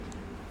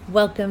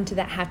Welcome to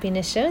That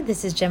Happiness Show.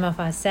 This is Gemma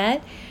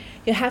Fawcett.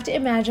 You'll have to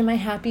imagine my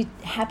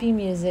happy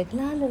music,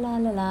 la la la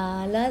la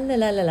la la la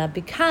la la la,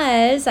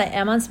 because I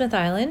am on Smith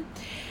Island.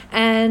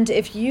 And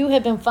if you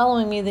have been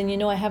following me, then you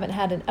know I haven't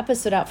had an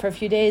episode out for a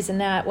few days, and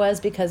that was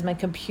because my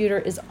computer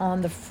is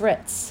on the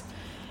fritz.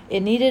 It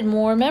needed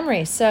more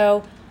memory,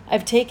 so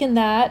I've taken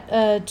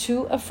that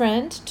to a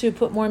friend to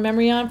put more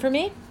memory on for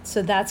me.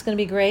 So that's going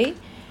to be great.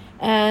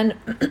 And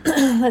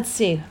let's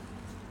see.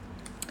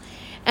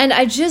 And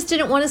I just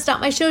didn't want to stop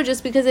my show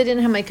just because I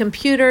didn't have my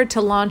computer to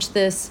launch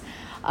this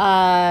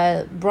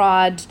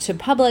broad to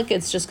public.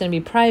 It's just going to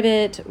be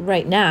private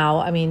right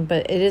now.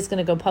 But it is going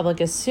to go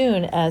public as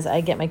soon as I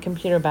get my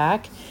computer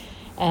back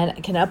and I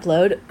can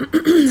upload.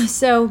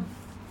 So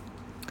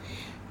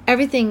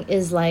everything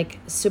is like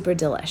super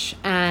delish.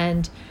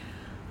 And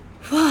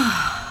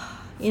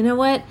you know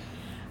what?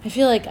 I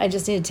feel like I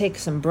just need to take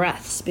some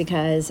breaths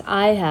because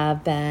I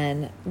have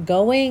been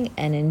going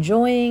and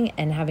enjoying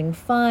and having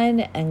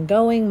fun and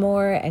going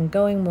more and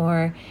going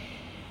more.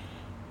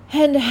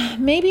 And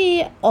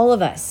maybe all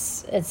of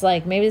us, it's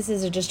like, maybe this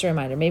is just a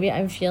reminder. Maybe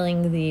I'm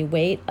feeling the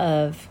weight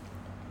of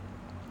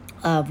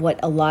what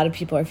a lot of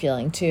people are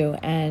feeling too.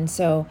 And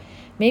so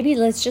maybe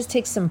let's just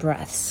take some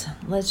breaths.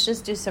 Let's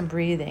just do some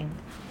breathing.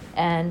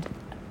 And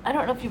I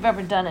don't know if you've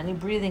ever done any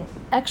breathing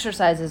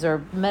exercises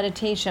or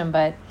meditation,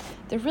 but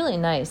they're really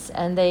nice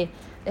and they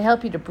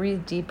help you to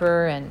breathe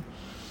deeper. And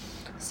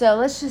so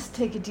let's just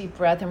take a deep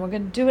breath, and we're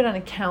going to do it on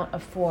a count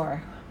of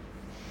 4.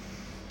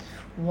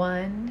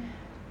 1,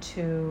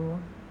 2,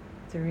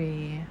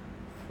 3,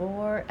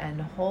 4,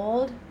 and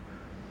hold.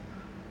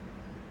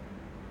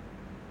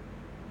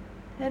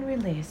 And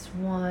release.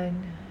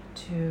 1,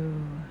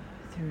 2,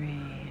 3,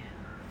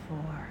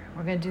 4.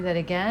 We're going to do that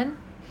again.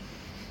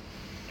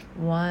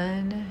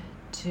 1,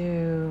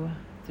 2,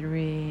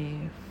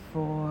 3,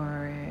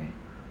 4.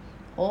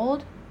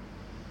 Hold.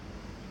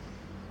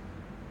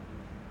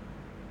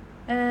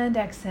 And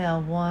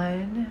exhale.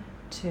 1,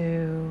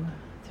 2,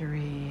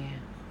 3,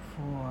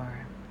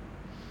 4.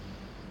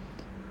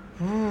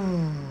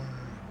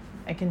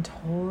 I can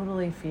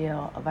totally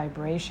feel a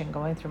vibration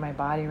going through my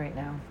body right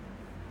now.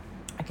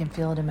 I can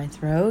feel it in my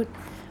throat,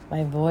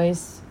 my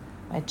voice,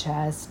 my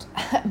chest,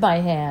 my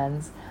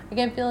hands. I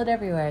can feel it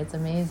everywhere. It's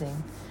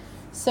amazing.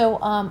 So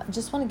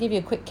just want to give you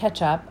a quick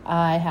catch up.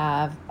 I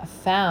have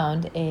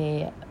found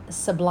a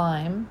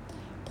sublime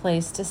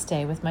place to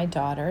stay with my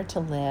daughter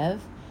to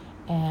live,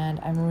 and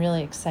I'm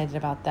really excited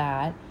about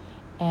that.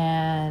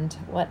 And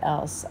what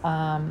else?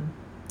 I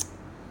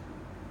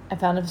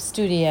found a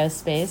studio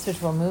space,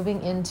 which we're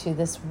moving into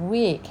this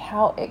week.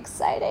 How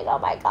exciting. Oh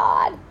my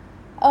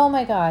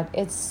God.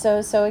 It's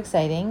so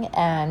exciting.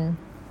 And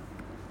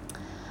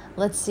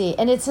let's see.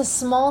 And it's a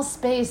small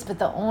space, but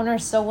the owner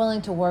is so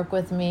willing to work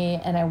with me.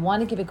 And I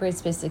want to give a great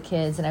space to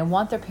kids. And I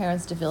want their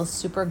parents to feel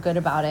super good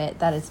about it,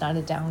 that it's not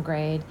a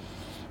downgrade,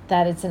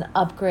 that it's an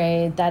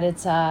upgrade, that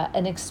it's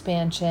an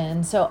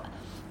expansion. So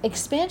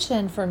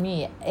expansion for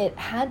me, it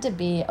had to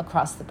be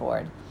across the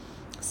board.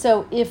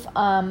 So if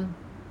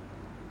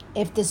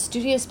the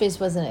studio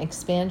space was an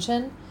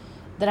expansion,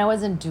 then I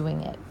wasn't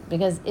doing it,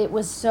 because it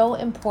was so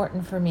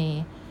important for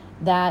me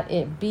that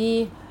it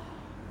be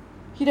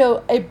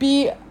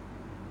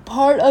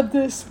part of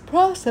this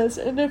process.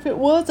 And if it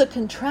was a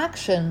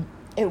contraction,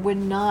 it would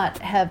not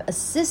have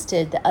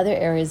assisted the other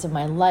areas of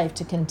my life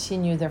to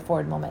continue their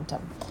forward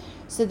momentum.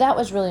 So that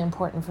was really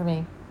important for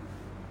me.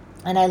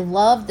 And I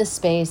love the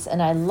space,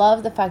 and I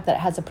love the fact that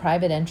it has a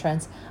private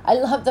entrance. I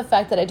love the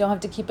fact that I don't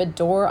have to keep a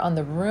door on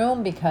the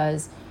room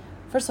because,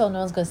 first of all, no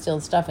one's going to steal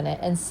the stuff in it.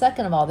 And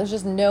second of all, there's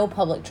just no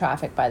public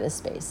traffic by this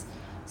space.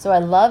 So I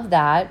love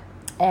that.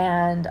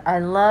 And I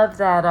love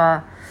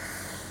that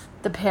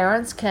the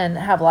parents can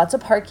have lots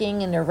of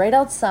parking, and they're right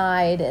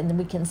outside, and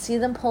we can see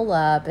them pull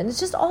up. And it's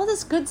just all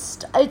this good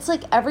stuff. It's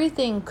like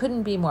everything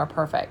couldn't be more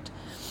perfect.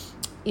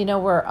 We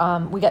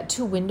got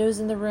 2 windows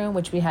in the room,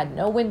 which we had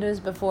no windows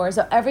before.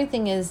 So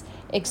everything is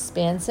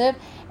expansive.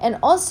 And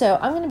also,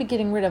 I'm going to be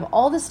getting rid of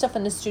all the stuff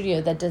in the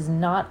studio that does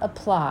not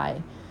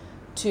apply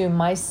to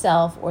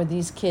myself or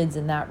these kids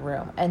in that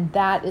room. And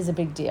that is a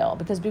big deal,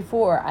 because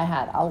before I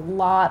had a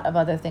lot of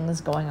other things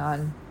going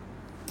on.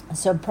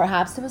 So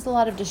perhaps there was a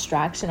lot of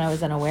distraction I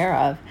was unaware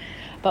of,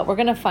 but we're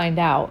going to find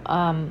out.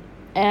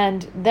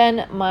 And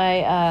then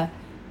my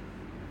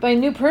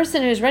new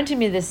person who's renting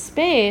me this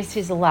space,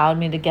 he's allowed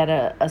me to get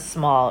a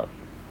small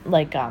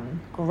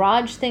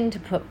garage thing to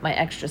put my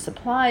extra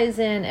supplies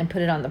in and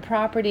put it on the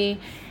property.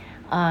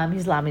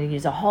 He's allowed me to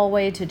use a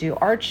hallway to do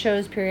art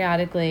shows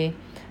periodically.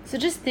 So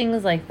just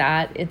things like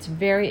that. It's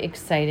very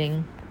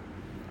exciting.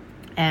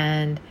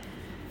 And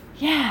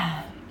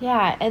yeah.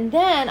 And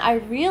then I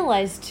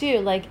realized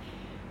too,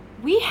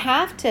 we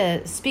have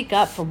to speak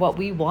up for what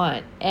we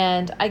want.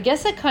 And I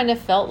guess I kind of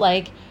felt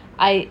like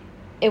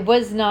it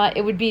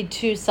would be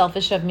too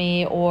selfish of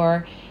me,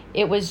 or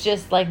it was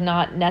just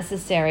not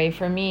necessary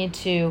for me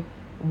to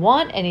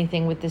want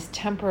anything with this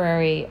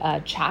temporary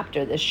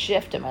chapter, this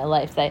shift in my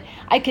life, that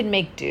I can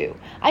make do.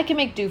 I can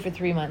make do for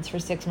 3 months, for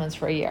 6 months,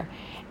 for a year.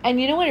 And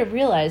you know what I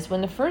realized?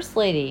 When the First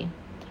Lady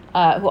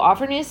who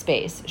offered me a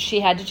space. She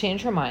had to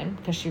change her mind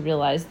because she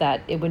realized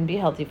that it wouldn't be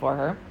healthy for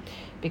her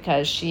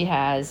because she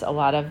has a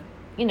lot of, what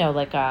do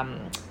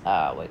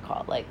you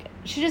call it? Like,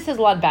 she just has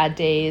a lot of bad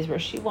days where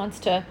she wants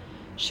to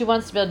be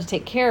able to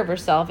take care of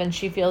herself, and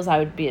she feels I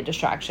would be a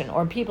distraction,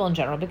 or people in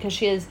general, because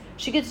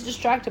she gets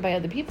distracted by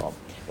other people,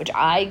 which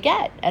I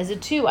get. As a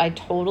 2, I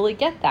totally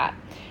get that.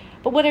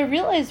 But what I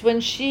realized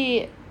when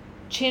she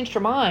changed her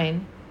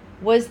mind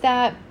was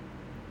that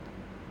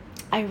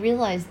I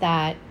realized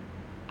that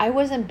I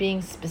wasn't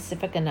being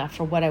specific enough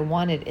for what I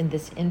wanted in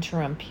this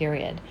interim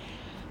period.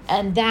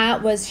 And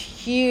that was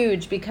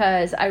huge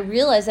because I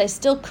realized I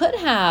still could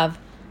have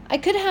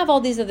all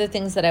these other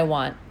things that I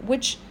want,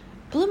 which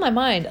blew my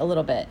mind a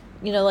little bit.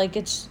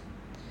 It's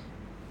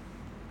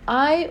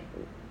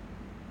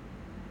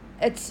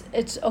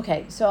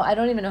okay. So I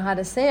don't even know how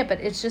to say it, but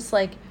it's just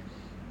like,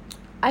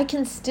 I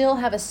can still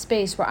have a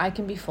space where I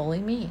can be fully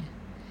me.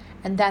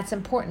 And that's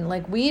important.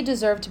 Like, we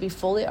deserve to be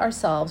fully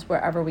ourselves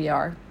wherever we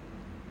are.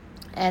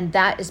 And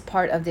that is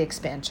part of the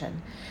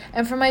expansion.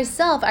 And for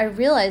myself, I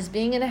realized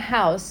being in a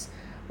house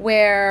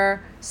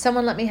where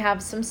someone let me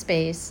have some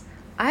space,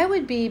 I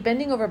would be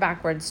bending over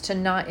backwards to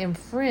not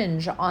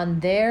infringe on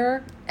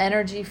their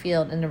energy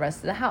field in the rest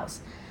of the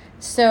house.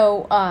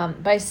 So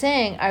by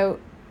saying,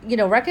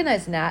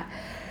 recognizing that,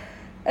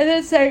 and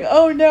then saying,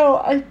 oh no,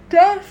 I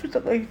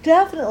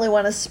definitely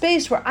want a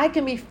space where I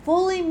can be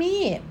fully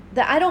me,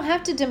 that I don't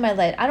have to dim my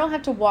light. I don't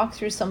have to walk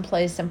through some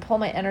place and pull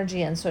my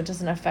energy in so it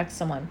doesn't affect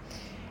someone.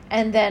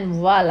 And then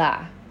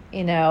voila,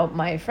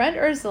 my friend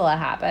Ursula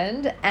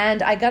happened,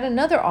 and I got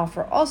another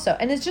offer also.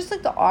 And it's just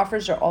like the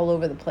offers are all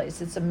over the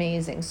place. It's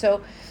amazing.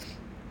 So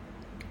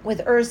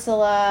with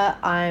Ursula,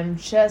 I'm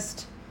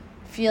just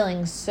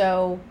feeling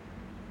so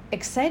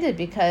excited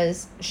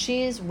because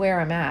she's where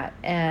I'm at,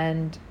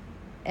 and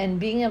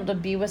being able to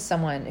be with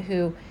someone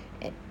who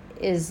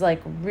is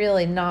like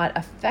really not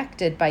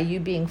affected by you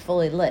being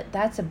fully lit,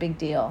 that's a big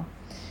deal.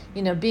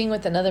 Being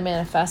with another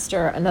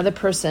manifestor, another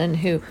person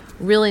who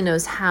really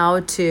knows how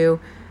to,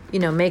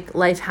 make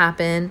life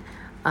happen.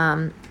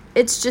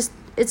 It's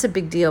a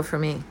big deal for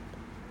me.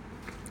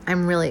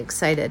 I'm really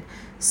excited.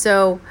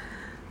 So,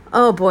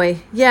 oh boy,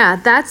 yeah,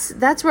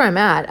 that's where I'm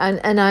at.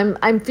 And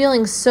I'm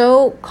feeling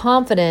so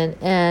confident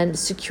and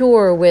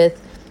secure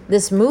with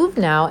this move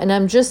now. And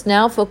I'm just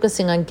now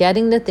focusing on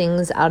getting the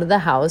things out of the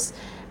house.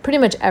 Pretty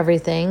much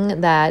everything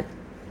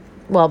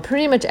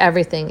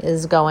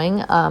is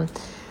going.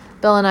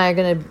 Bill and I are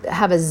going to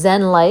have a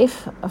Zen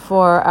life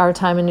for our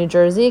time in New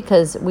Jersey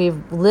because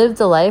we've lived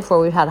a life where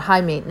we've had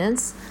high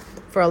maintenance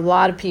for a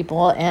lot of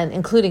people, and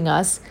including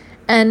us.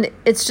 And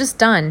it's just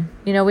done.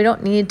 We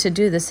don't need to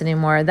do this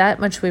anymore. That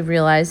much we've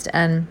realized.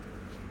 And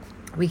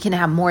we can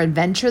have more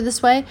adventure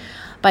this way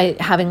by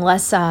having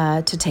less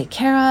to take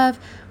care of.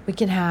 We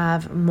can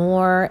have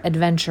more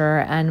adventure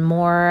and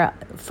more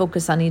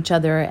focus on each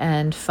other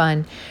and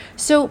fun.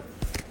 So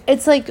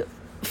it's like,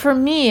 for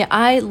me,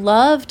 I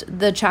loved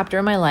the chapter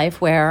in my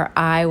life where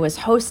I was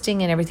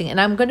hosting and everything,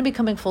 and I'm going to be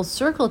coming full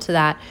circle to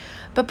that.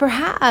 But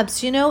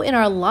perhaps, in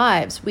our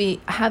lives, we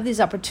have these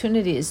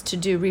opportunities to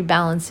do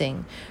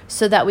rebalancing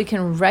so that we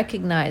can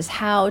recognize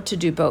how to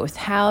do both,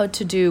 how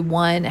to do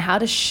one, how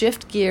to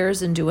shift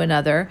gears and do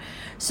another,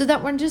 so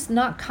that we're just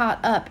not caught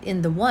up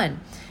in the one.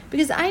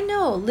 Because I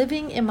know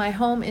living in my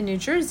home in New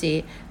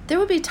Jersey, there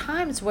would be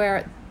times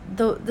where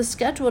the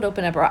schedule would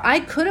open up, or I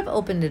could have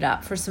opened it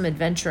up for some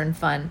adventure and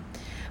fun.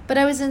 But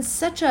I was in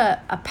such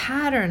a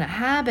pattern, a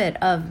habit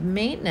of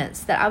maintenance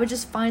that I would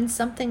just find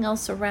something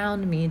else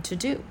around me to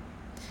do.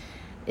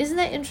 Isn't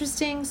that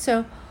interesting?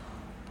 So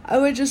I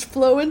would just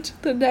flow into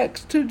the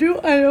next to-do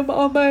item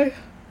on my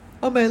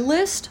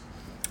list.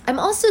 I'm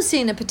also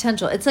seeing a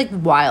potential. It's like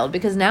wild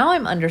because now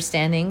I'm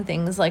understanding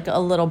things like a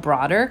little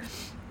broader,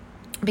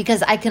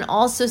 because I can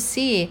also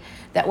see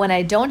that when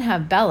I don't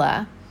have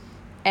Bella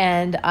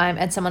and I'm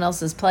at someone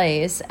else's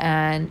place,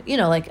 and,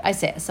 like I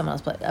say, someone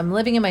else's place, I'm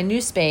living in my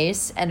new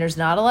space and there's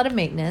not a lot of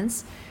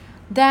maintenance,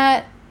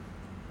 that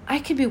I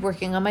could be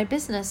working on my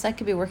business. I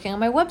could be working on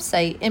my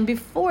website. And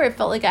before, it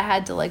felt like I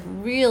had to like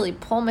really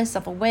pull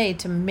myself away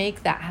to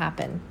make that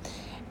happen.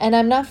 And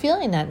I'm not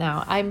feeling that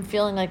now. I'm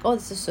feeling like, oh,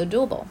 this is so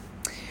doable.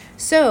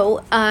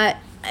 So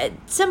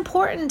it's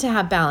important to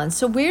have balance.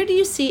 So where do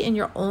you see in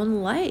your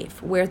own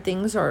life where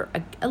things are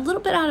a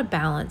little bit out of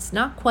balance,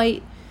 not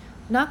quite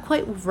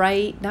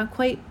right, not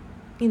quite,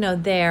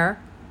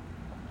 there?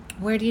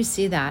 Where do you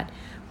see that?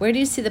 Where do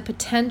you see the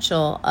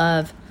potential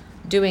of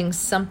doing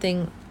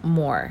something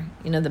more?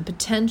 The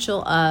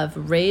potential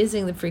of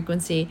raising the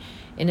frequency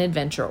in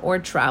adventure or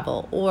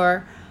travel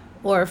or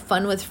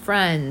fun with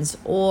friends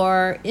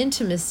or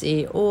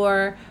intimacy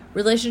or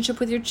relationship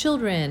with your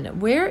children.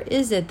 Where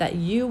is it that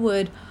you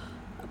would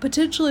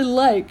potentially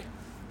like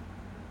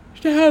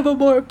to have a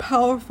more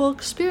powerful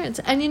experience?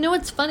 And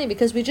it's funny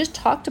because we just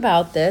talked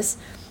about this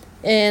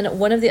in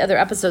one of the other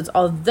episodes,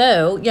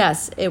 although,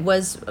 yes, it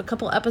was a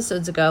couple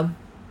episodes ago,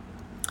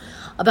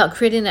 about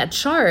creating that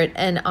chart,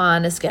 and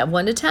on a scale of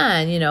 1 to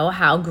 10,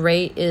 how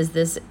great is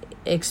this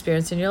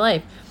experience in your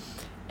life?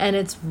 And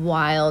it's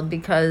wild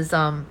because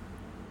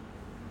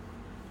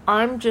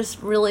I'm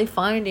just really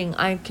finding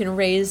I can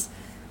raise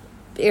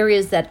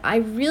areas that I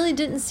really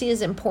didn't see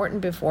as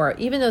important before,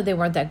 even though they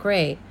weren't that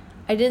great.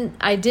 I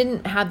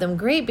didn't have them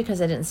great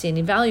because I didn't see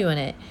any value in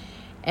it.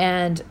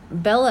 And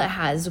Bella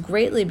has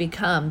greatly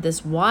become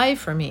this why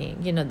for me,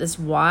 this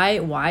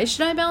why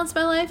should I balance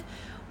my life?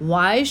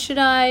 Why should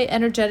I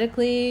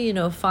energetically,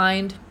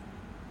 find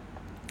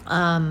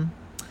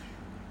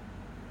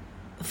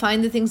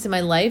the things in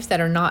my life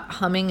that are not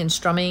humming and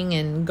strumming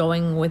and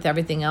going with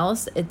everything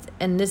else?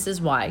 And this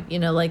is why,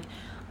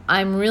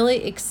 I'm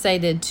really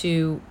excited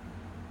to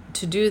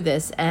do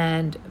this,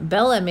 and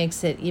Bella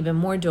makes it even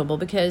more doable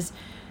because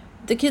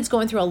the kid's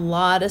going through a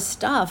lot of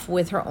stuff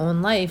with her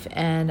own life,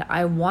 and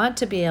I want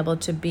to be able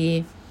to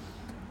be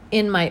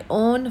in my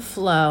own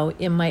flow,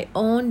 in my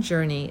own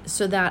journey,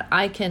 so that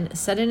I can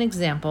set an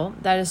example.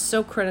 That is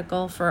so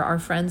critical for our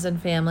friends and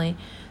family,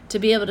 to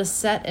be able to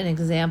set an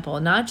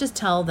example, not just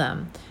tell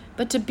them,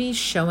 but to be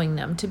showing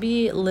them, to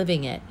be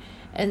living it.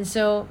 And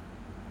so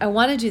I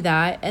want to do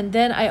that. And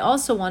then I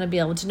also want to be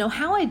able to know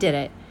how I did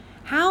it,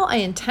 how I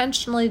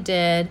intentionally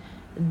did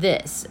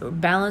this,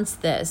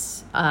 balanced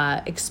this,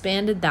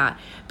 expanded that,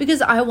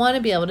 because I want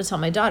to be able to tell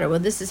my daughter, well,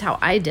 this is how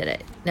I did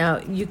it. Now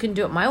you can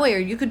do it my way, or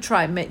you could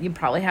try, you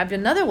probably have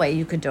another way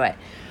you could do it.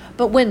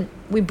 But when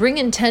we bring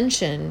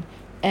intention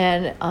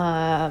and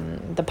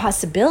the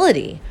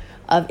possibility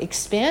of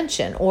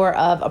expansion or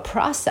of a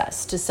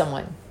process to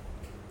someone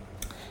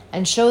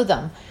and show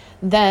them,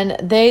 then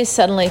they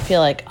suddenly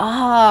feel like,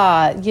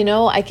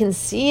 I can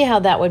see how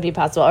that would be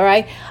possible. Or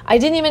I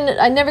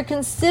never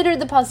considered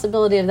the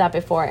possibility of that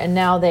before, and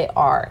now they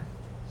are.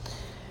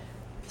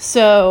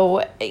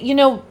 So,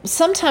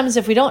 sometimes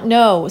if we don't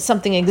know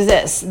something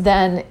exists,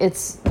 then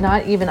it's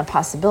not even a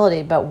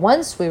possibility. But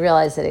once we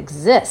realize it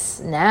exists,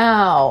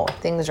 now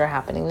things are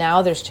happening.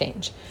 Now there's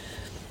change.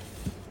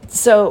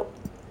 So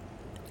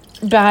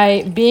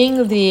by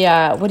being the,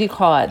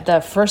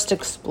 the first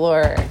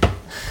explorer,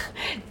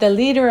 the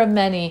leader of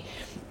many,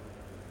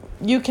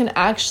 you can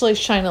actually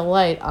shine a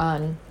light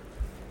on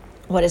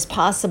what is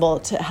possible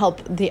to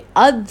help the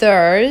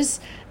others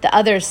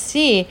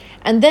see.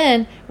 And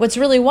then what's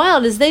really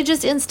wild is they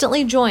just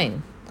instantly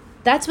join.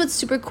 That's what's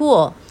super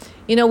cool.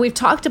 We've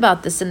talked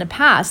about this in the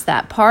past,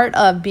 that part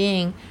of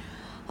being,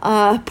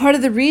 part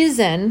of the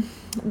reason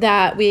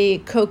that we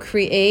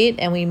co-create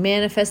and we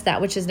manifest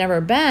that which has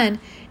never been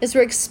is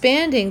we're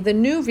expanding the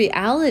new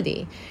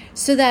reality,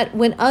 so that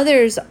when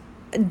others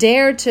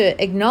dare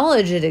to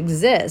acknowledge it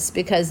exists,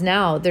 because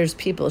now there's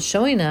people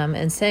showing them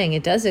and saying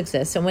it does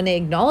exist. And when they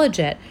acknowledge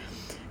it,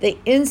 they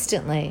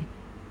instantly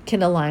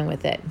can align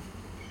with it.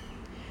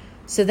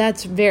 So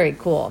that's very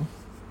cool.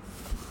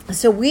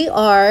 So we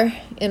are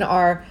in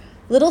our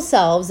little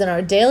selves, in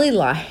our daily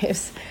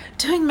lives,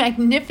 doing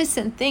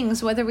magnificent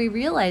things, whether we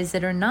realize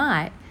it or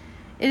not.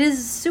 It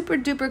is super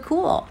duper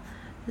cool.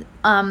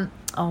 My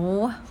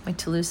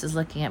Toulouse is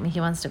looking at me. He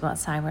wants to go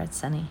outside where it's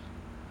sunny.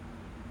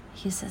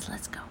 He says,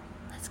 let's go.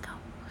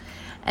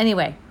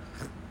 Anyway,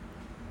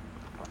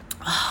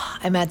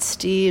 I'm at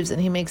Steve's and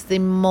he makes the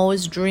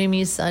most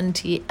dreamy sun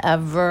tea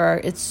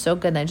ever. It's so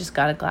good. And I just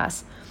got a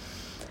glass.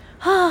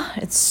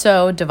 It's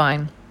so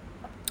divine.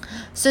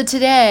 So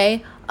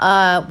today,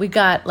 we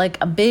got like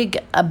a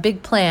big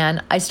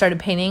plan. I started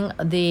painting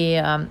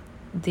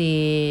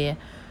the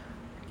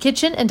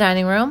kitchen and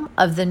dining room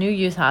of the new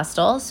youth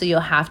hostel. So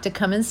you'll have to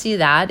come and see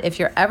that. If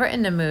you're ever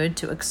in the mood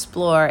to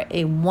explore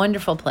a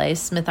wonderful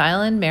place, Smith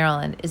Island,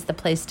 Maryland is the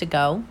place to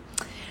go.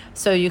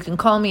 So you can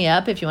call me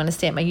up if you want to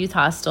stay at my youth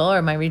hostel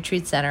or my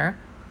retreat center.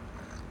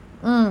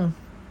 And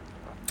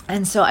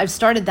so I've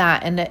started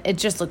that, and it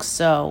just looks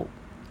so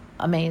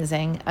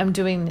amazing.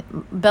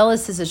 Bella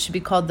says it should be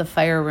called the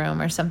fire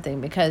room or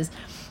something, because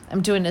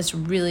I'm doing this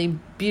really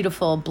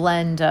beautiful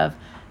blend of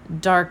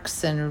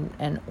darks and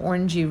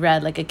orangey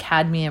red, like a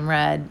cadmium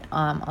red,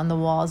 on the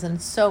walls, and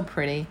it's so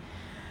pretty.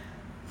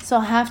 So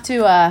I'll have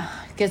to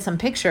get some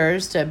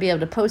pictures to be able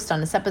to post on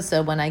this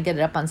episode when I get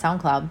it up on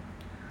SoundCloud.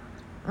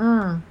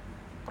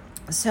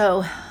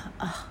 So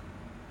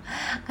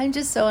I'm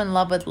just so in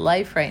love with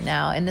life right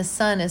now, and the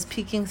sun is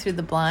peeking through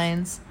the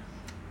blinds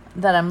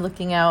that I'm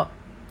looking out.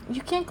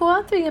 You can't go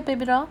out there yet,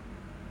 baby doll.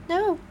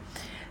 No.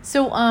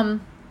 So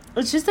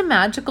it's just a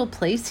magical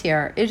place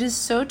here. It is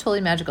so totally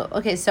magical.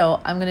 Okay,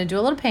 so I'm going to do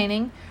a little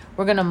painting.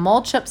 We're going to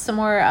mulch up some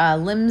more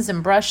limbs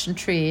and brush and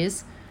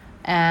trees.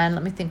 And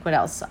let me think what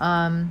else.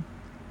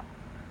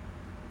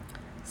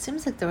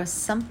 Seems like there was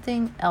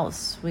something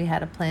else we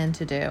had a plan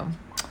to do.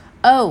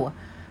 Oh,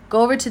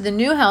 go over to the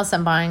new house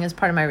I'm buying as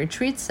part of my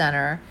retreat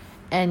center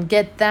and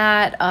get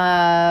that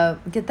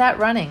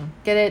running.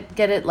 Get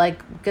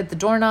the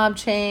doorknob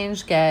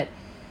changed,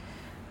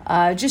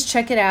 just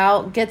check it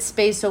out, get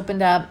space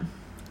opened up.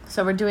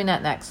 So we're doing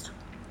that next.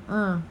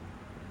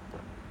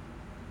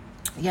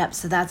 Yep,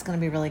 so that's going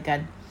to be really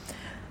good.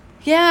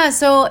 Yeah,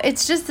 so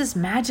it's just this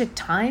magic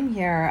time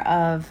here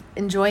of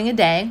enjoying a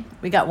day.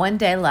 We got one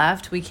day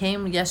left. We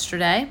came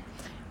yesterday.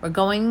 We're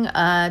going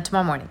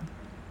tomorrow morning.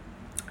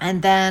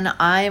 And then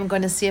I am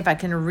going to see if I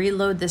can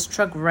reload this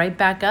truck right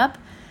back up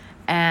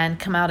and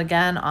come out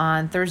again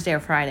on Thursday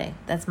or Friday.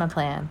 That's my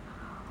plan.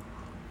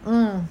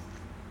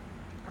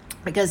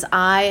 Because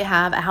I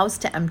have a house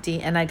to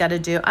empty, and I got to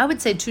do, I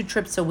would say 2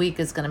 trips a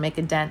week is going to make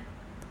a dent.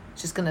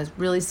 It's just going to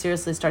really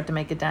seriously start to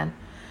make a dent.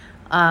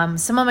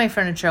 Some of my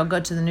furniture will go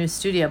to the new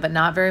studio, but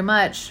not very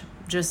much.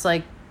 Just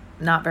like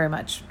not very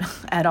much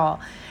at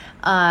all.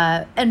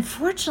 And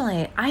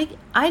fortunately,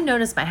 I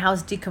notice my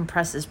house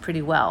decompresses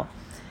pretty well.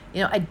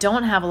 I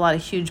don't have a lot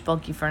of huge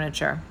bulky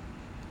furniture.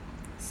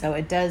 So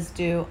it does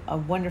do a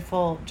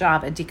wonderful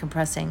job at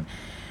decompressing.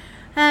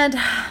 And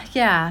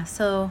yeah,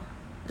 so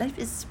life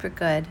is super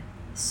good.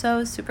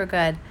 So super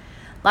good.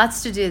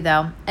 Lots to do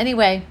though.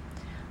 Anyway,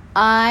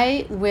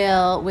 I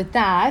will, with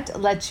that,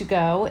 let you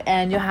go.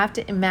 And you'll have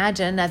to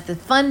imagine that the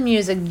fun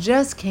music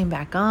just came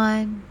back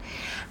on.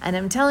 And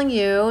I'm telling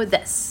you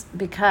this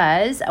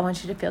because I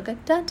want you to feel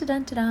good. Dun, dun,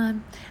 dun, dun,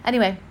 dun.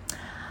 Anyway,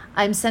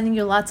 I'm sending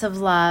you lots of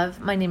love.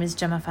 My name is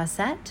Gemma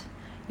Fausset.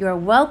 You are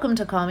welcome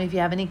to call me if you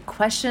have any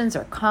questions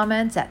or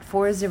comments at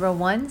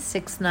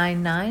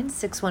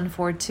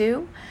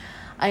 401-699-6142.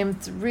 I am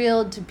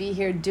thrilled to be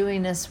here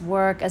doing this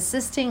work,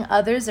 assisting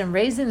others and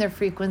raising their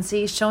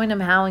frequency, showing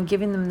them how and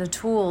giving them the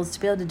tools to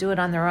be able to do it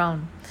on their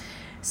own.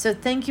 So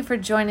thank you for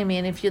joining me.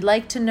 And if you'd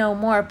like to know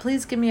more,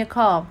 please give me a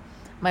call.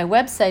 My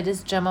website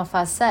is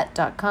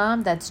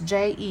GemmaFausset.com. That's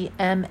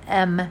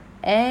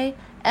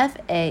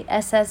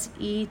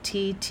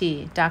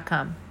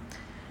GemmaFassett.com.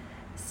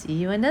 See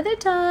you another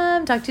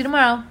time. Talk to you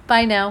tomorrow.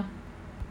 Bye now.